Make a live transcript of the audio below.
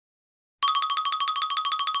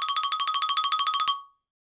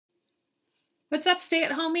What's up,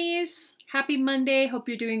 stay-at-homies? Happy Monday. Hope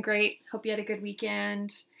you're doing great. Hope you had a good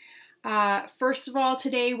weekend. First of all,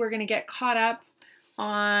 today we're going to get caught up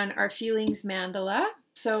on our feelings mandala.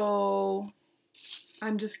 So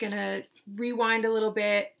I'm just going to rewind a little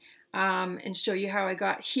bit and show you how I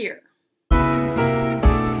got here.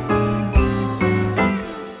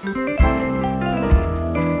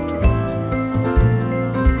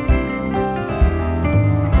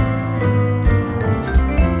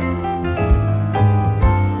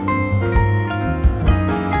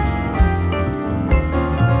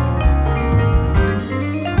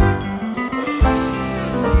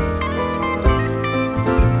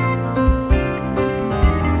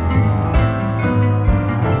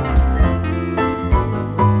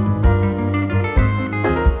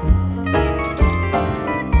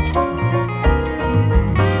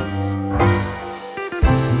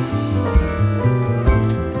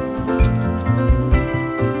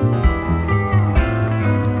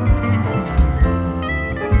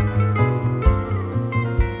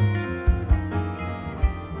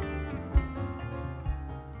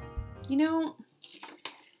 You know,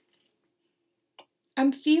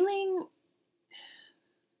 I'm feeling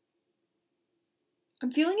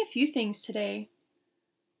a few things today.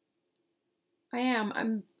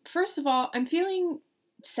 First of all, I'm feeling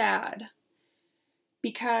sad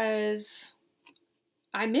because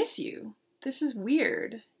I miss you. This is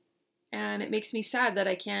weird. And it makes me sad that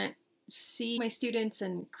I can't see my students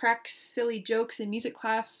and crack silly jokes in music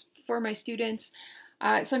class for my students.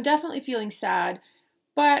 So I'm definitely feeling sad.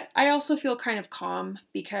 But I also feel kind of calm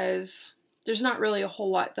because there's not really a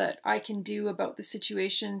whole lot that I can do about the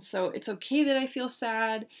situation. So it's okay that I feel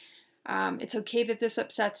sad. It's okay that this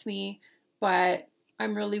upsets me, but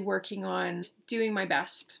I'm really working on doing my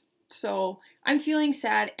best. So I'm feeling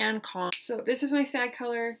sad and calm. So this is my sad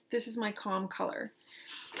color. This is my calm color.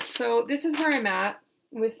 So this is where I'm at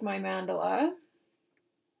with my mandala.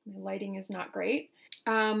 My lighting is not great.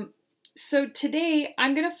 So today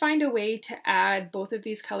I'm going to find a way to add both of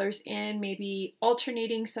these colors in, maybe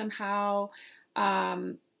alternating somehow.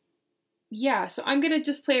 Yeah, so I'm going to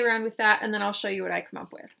just play around with that and then I'll show you what I come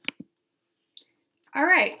up with. All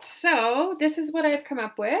right, so this is what I've come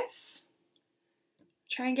up with.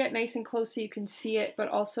 Try and get nice and close so you can see it, but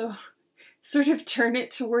also sort of turn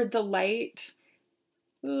it toward the light.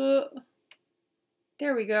 There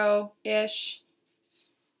we go, ish.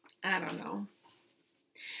 I don't know.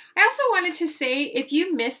 I also wanted to say, if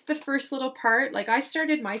you missed the first little part, like I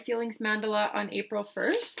started my feelings mandala on April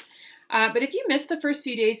 1st, but if you missed the first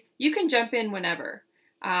few days, you can jump in whenever.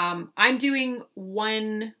 I'm doing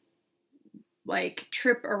one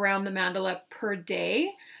trip around the mandala per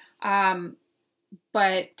day,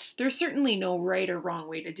 but there's certainly no right or wrong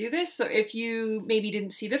way to do this. So if you maybe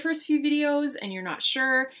didn't see the first few videos and you're not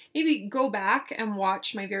sure, maybe go back and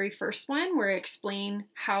watch my very first one where I explain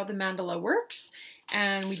how the mandala works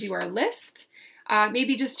and we do our list.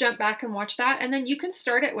 Maybe just jump back and watch that, and then you can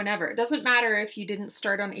start it whenever. It doesn't matter if you didn't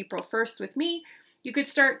start on April 1st with me. You could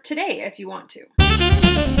start today if you want to.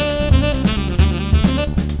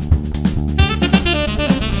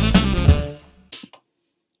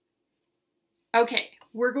 Okay,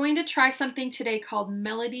 we're going to try something today called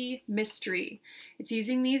Melody Mystery. It's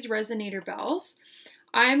using these resonator bells.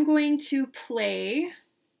 I'm going to play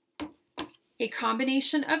a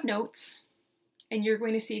combination of notes, and you're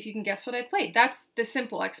going to see if you can guess what I played. That's the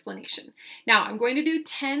simple explanation. Now, I'm going to do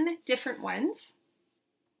 10 different ones.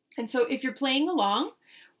 And so if you're playing along,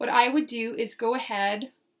 what I would do is go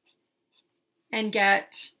ahead and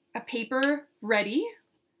get a paper ready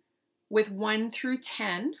with 1 through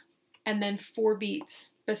 10, and then 4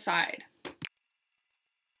 beats beside.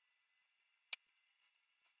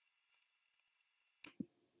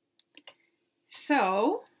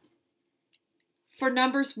 So, for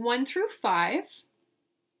numbers 1 through 5,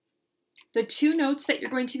 the 2 notes that you're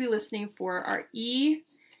going to be listening for are E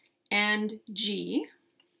and G.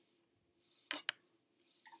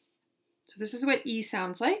 So this is what E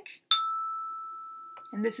sounds like,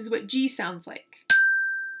 and this is what G sounds like.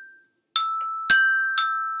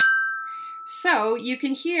 So you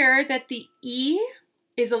can hear that the E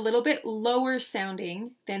is a little bit lower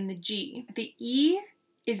sounding than the G. The E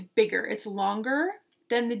is bigger, it's longer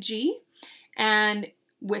than the G. And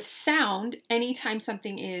with sound, anytime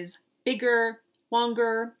something is bigger,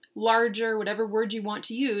 longer, larger, whatever word you want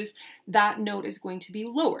to use, that note is going to be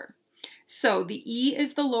lower. So the E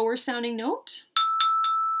is the lower sounding note,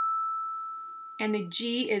 and the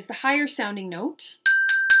G is the higher sounding note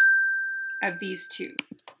of these two.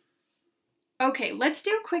 Okay, let's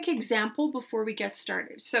do a quick example before we get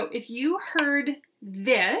started. So if you heard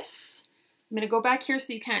this, I'm going to go back here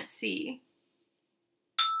so you can't see.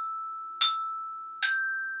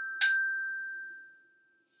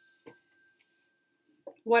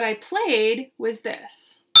 What I played was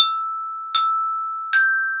this.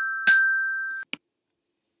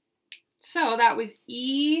 So that was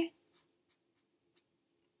E,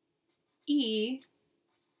 E,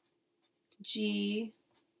 G,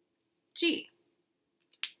 G.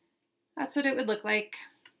 That's what it would look like.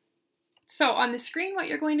 So on the screen, what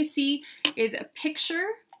you're going to see is a picture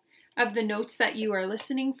of the notes that you are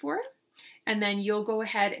listening for, and then you'll go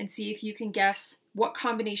ahead and see if you can guess what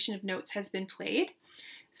combination of notes has been played.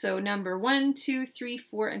 So number 1, 2, 3,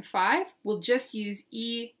 4, and 5, we'll just use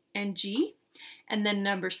E and G. And then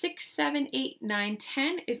number 6, 7, 8, 9,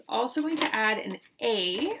 10 is also going to add an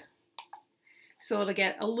A. So it'll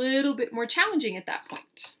get a little bit more challenging at that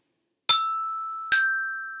point.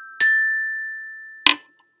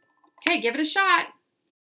 Okay, give it a shot.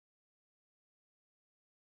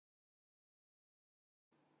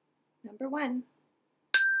 Number 1.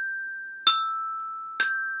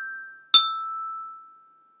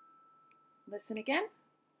 Listen again.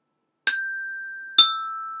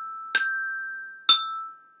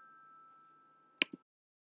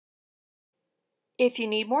 If you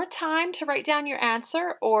need more time to write down your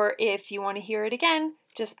answer, or if you want to hear it again,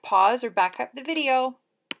 just pause or back up the video.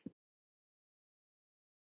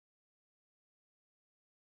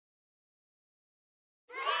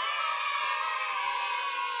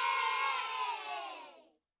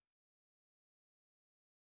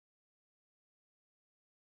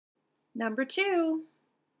 Number 2.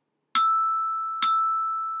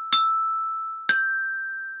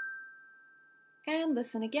 And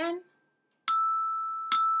listen again.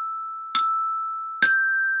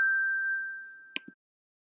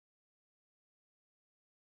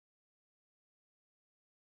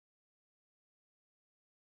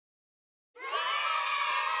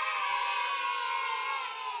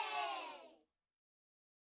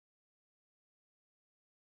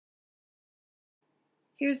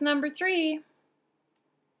 Here's number 3.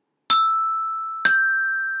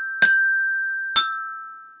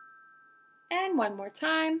 And one more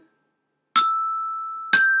time.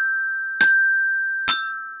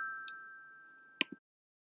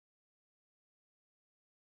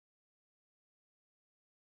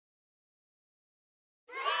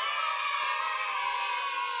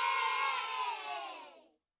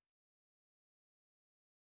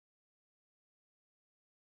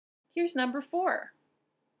 Here's number 4.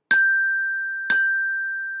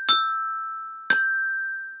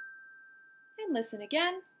 And listen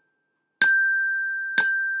again.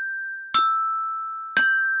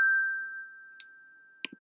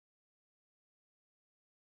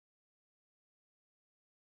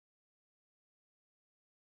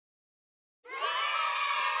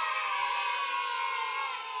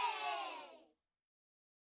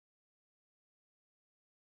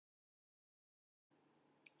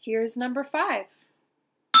 Here's number 5.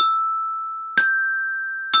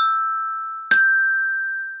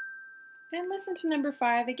 And listen to number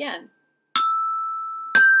 5 again.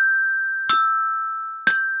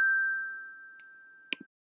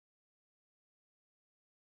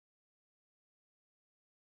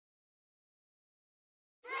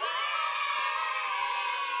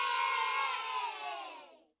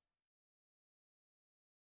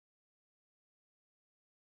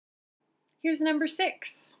 Here's number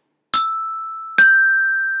 6.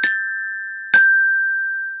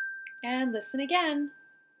 And listen again.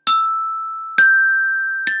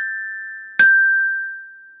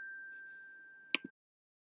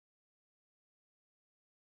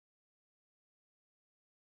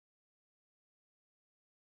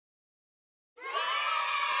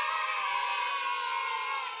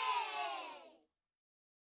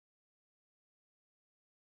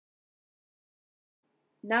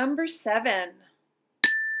 Number 7.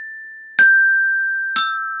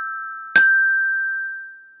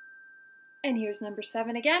 And here's number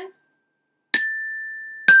 7 again.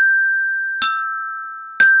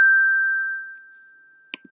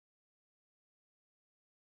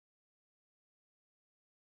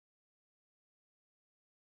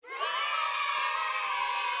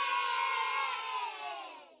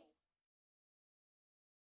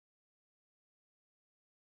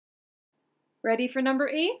 Ready for number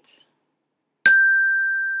 8?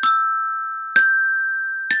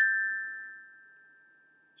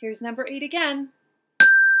 Here's number 8 again.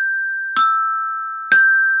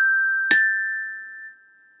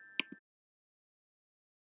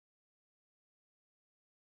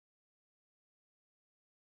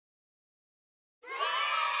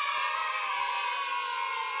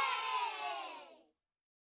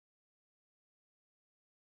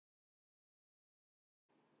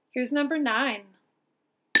 Here's number 9.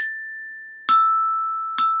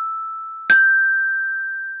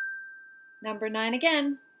 Number 9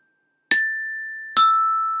 again.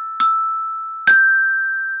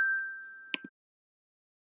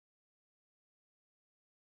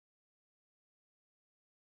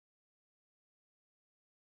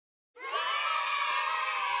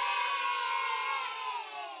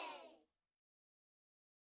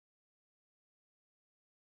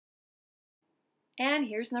 And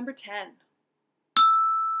here's number 10.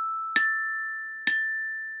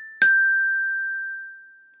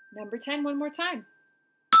 Number 10 one more time.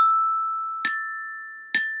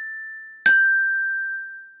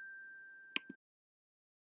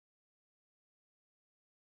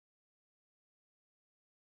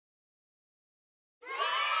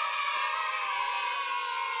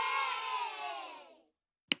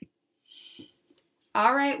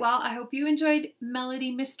 All right, well, I hope you enjoyed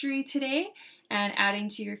Melody Mystery today and adding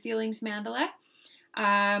to your feelings mandala.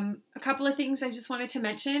 A couple of things I just wanted to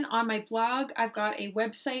mention. On my blog, I've got a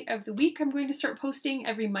website of the week I'm going to start posting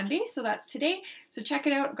every Monday, so that's today. So check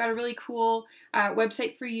it out. I've got a really cool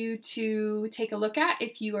website for you to take a look at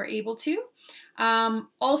if you are able to.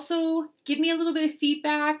 Also, give me a little bit of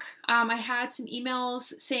feedback. I had some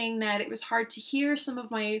emails saying that it was hard to hear some of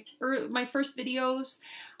my first videos.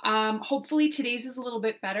 Hopefully today's is a little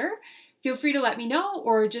bit better. Feel free to let me know,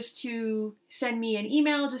 or just to send me an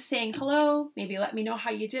email just saying hello. Maybe let me know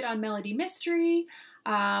how you did on Melody Mystery.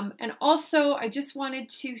 And also, I just wanted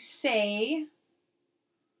to say,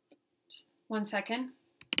 just one second.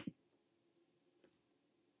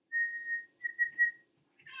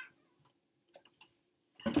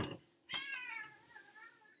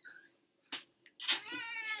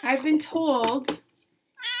 I've been told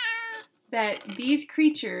that these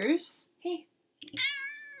creatures, hey,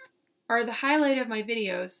 are the highlight of my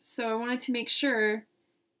videos, so I wanted to make sure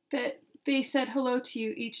that they said hello to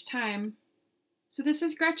you each time. So this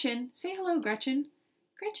is Gretchen. Say hello, Gretchen.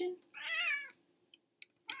 Gretchen.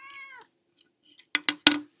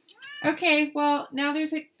 Okay, well, now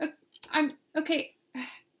there's I'm, okay.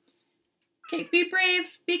 Okay, be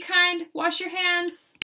brave, be kind, wash your hands.